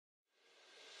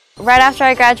right after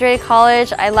I graduated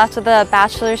college, I left with a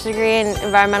bachelor's degree in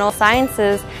environmental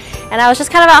sciences, and I was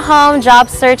just kind of at home job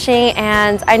searching,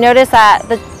 and I noticed that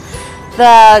the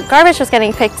garbage was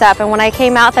getting picked up, and when I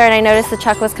came out there and I noticed the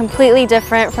truck was completely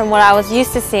different from what I was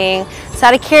used to seeing. So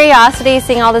out of curiosity,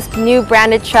 seeing all this new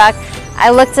branded truck, I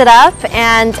looked it up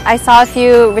and I saw a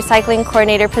few recycling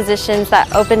coordinator positions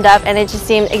that opened up, and it just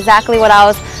seemed exactly what I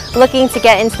was looking to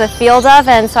get into the field of,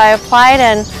 and so I applied,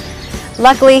 and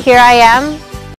luckily here I am.